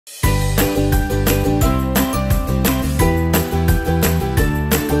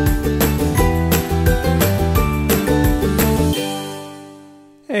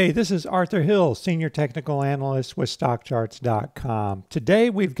Hey, this is Arthur Hill, Senior Technical Analyst with StockCharts.com. Today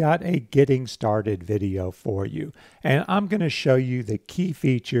we've got a getting started video for you, and I'm going to show you the key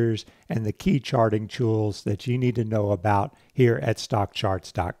features and the key charting tools that you need to know about here at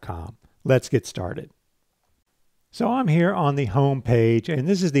StockCharts.com. Let's get started. So I'm here on the home page, and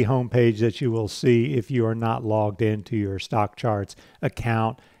this is the home page that you will see if you are not logged into your StockCharts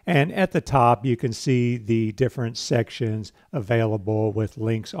account. And at the top, you can see the different sections available with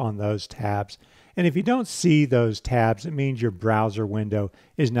links on those tabs. And if you don't see those tabs, it means your browser window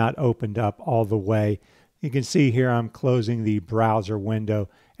is not opened up all the way. You can see here I'm closing the browser window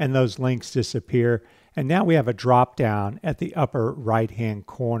and those links disappear. And now we have a drop down at the upper right-hand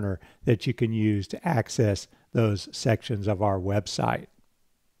corner that you can use to access those sections of our website.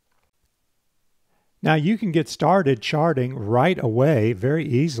 Now you can get started charting right away very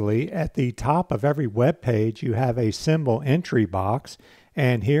easily. At the top of every web page you have a symbol entry box,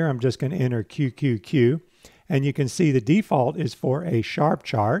 and here I'm just going to enter QQQ, and you can see the default is for a sharp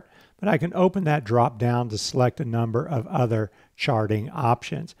chart, but I can open that drop down to select a number of other charting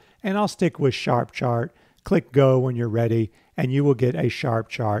options. And I'll stick with sharp chart. Click go when you're ready and you will get a sharp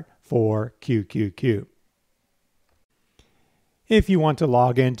chart for QQQ. If you want to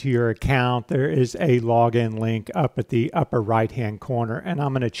log into your account, there is a login link up at the upper right-hand corner, and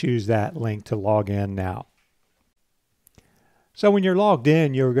I'm going to choose that link to log in now. So when you're logged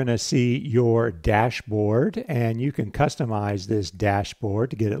in, you're going to see your dashboard, and you can customize this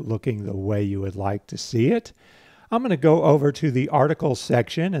dashboard to get it looking the way you would like to see it. I'm going to go over to the articles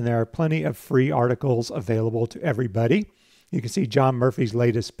section, and there are plenty of free articles available to everybody. You can see John Murphy's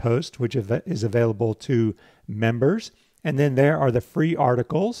latest post, which is available to members. And then there are the free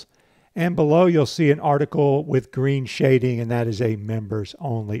articles. And below you'll see an article with green shading, and that is a members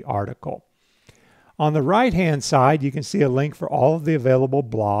only article. On the right-hand side, you can see a link for all of the available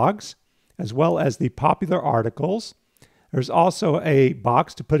blogs, as well as the popular articles. There's also a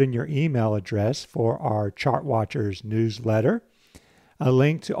box to put in your email address for our Chart Watchers newsletter, a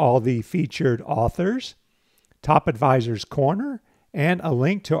link to all the featured authors, Top Advisors Corner, and a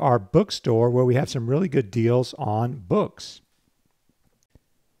link to our bookstore where we have some really good deals on books.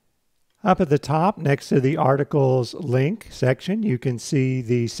 Up at the top, next to the articles link section, you can see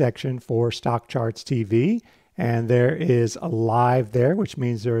the section for StockCharts TV, and there is a live there, which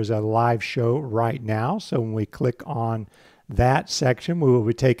means there is a live show right now. So when we click on that section, we will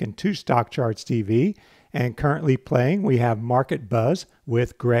be taken to StockCharts TV, and currently playing, we have Market Buzz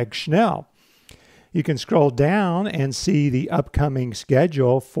with Greg Schnell. You can scroll down and see the upcoming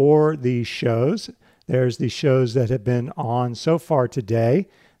schedule for these shows. There's the shows that have been on so far today.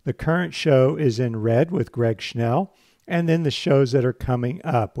 The current show is in red with Greg Schnell. And then the shows that are coming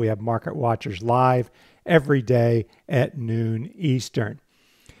up. We have Market Watchers Live every day at noon Eastern.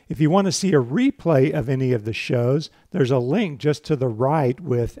 If you want to see a replay of any of the shows, there's a link just to the right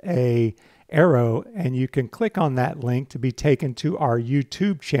with a arrow, and you can click on that link to be taken to our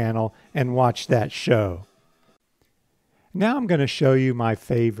YouTube channel and watch that show. Now I'm going to show you my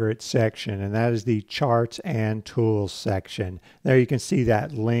favorite section, and that is the Charts and Tools section. There you can see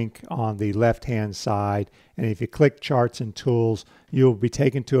that link on the left-hand side, and if you click Charts and Tools, you'll be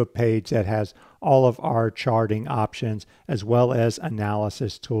taken to a page that has all of our charting options as well as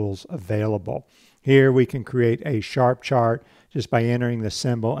analysis tools available. Here we can create a sharp chart just by entering the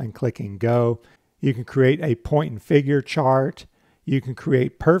symbol and clicking go. You can create a point and figure chart. You can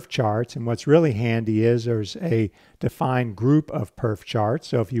create perf charts, and what's really handy is there's a defined group of perf charts.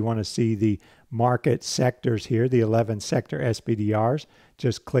 So if you want to see the market sectors here, the 11 sector SPDRs,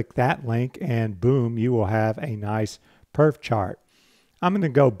 just click that link and boom, you will have a nice perf chart. I'm going to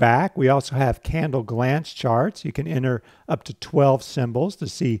go back. We also have candle glance charts. You can enter up to 12 symbols to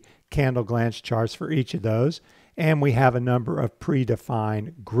see candle glance charts for each of those. And we have a number of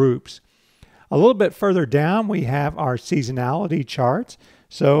predefined groups. A little bit further down, we have our seasonality charts.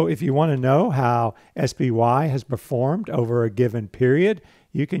 So if you want to know how SPY has performed over a given period,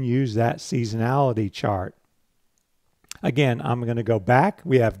 you can use that seasonality chart. Again, I'm going to go back.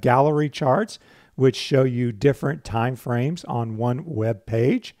 We have gallery charts, which show you different time frames on one web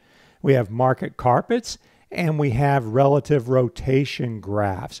page. We have market carpets, and we have relative rotation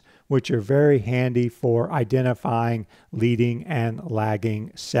graphs, which are very handy for identifying leading and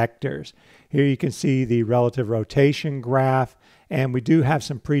lagging sectors. Here you can see the relative rotation graph, and we do have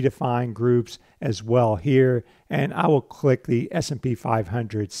some predefined groups as well here. And I will click the S&P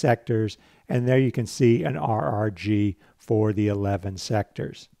 500 sectors, and there you can see an RRG for the 11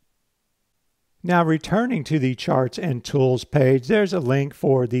 sectors. Now returning to the Charts and Tools page, there's a link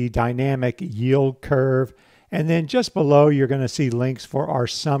for the dynamic yield curve, And then just below, you're going to see links for our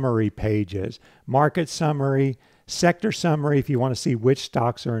summary pages, market summary, sector summary if you want to see which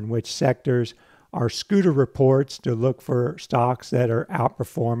stocks are in which sectors, our scooter reports to look for stocks that are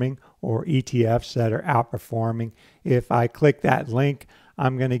outperforming or ETFs that are outperforming. If I click that link,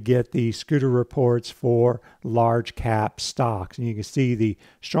 I'm going to get the scooter reports for large cap stocks. And you can see the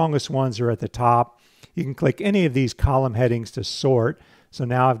strongest ones are at the top. You can click any of these column headings to sort. So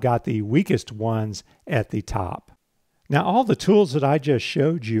now I've got the weakest ones at the top. Now all the tools that I just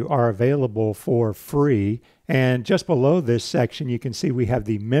showed you are available for free. And just below this section, you can see we have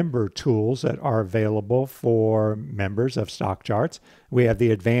the member tools that are available for members of StockCharts. We have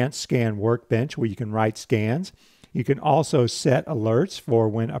the advanced scan workbench where you can write scans. You can also set alerts for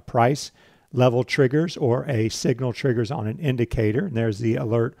when a price level triggers or a signal triggers on an indicator. And there's the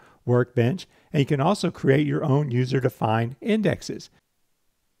alert workbench. And you can also create your own user-defined indexes.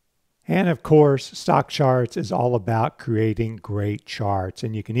 And of course, StockCharts is all about creating great charts.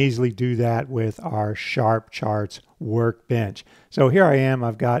 And you can easily do that with our SharpCharts workbench. So here I am,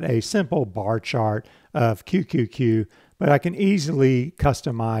 I've got a simple bar chart of QQQ, but I can easily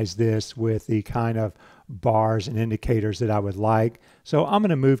customize this with the kind of bars and indicators that I would like. So I'm going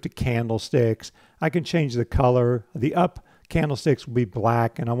to move to candlesticks. I can change the color. The up candlesticks will be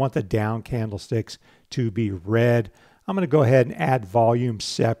black, and I want the down candlesticks to be red. I'm going to go ahead and add volume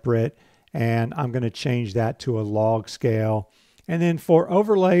separate, and I'm going to change that to a log scale. And then for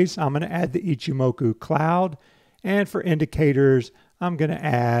overlays, I'm going to add the Ichimoku cloud. And for indicators, I'm going to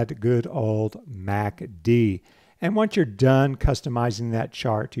add good old MACD. And once you're done customizing that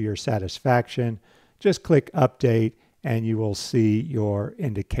chart to your satisfaction, just click Update, and you will see your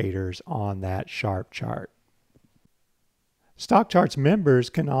indicators on that Sharp chart. StockCharts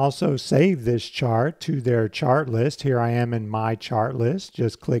members can also save this chart to their chart list. Here I am in my chart list.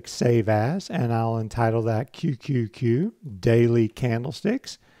 Just click Save As, and I'll entitle that QQQ Daily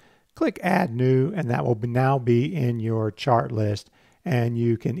Candlesticks. Click Add New, and that will now be in your chart list, and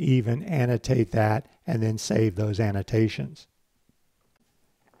you can even annotate that and then save those annotations.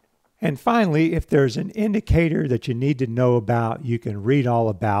 And finally, if there's an indicator that you need to know about, you can read all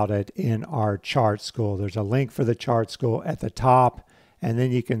about it in our ChartSchool. There's a link for the ChartSchool at the top, and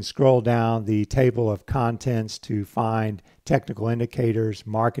then you can scroll down the table of contents to find technical indicators,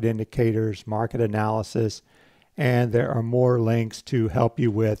 market analysis, and there are more links to help you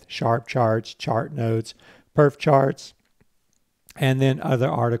with SharpCharts, chart notes, perf charts, and then other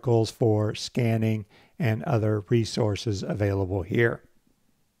articles for scanning and other resources available here.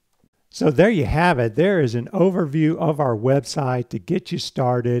 So there you have it. There is an overview of our website to get you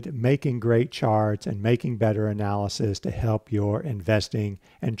started making great charts and making better analysis to help your investing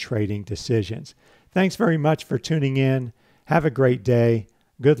and trading decisions. Thanks very much for tuning in. Have a great day.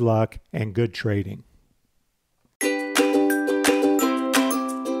 Good luck and good trading.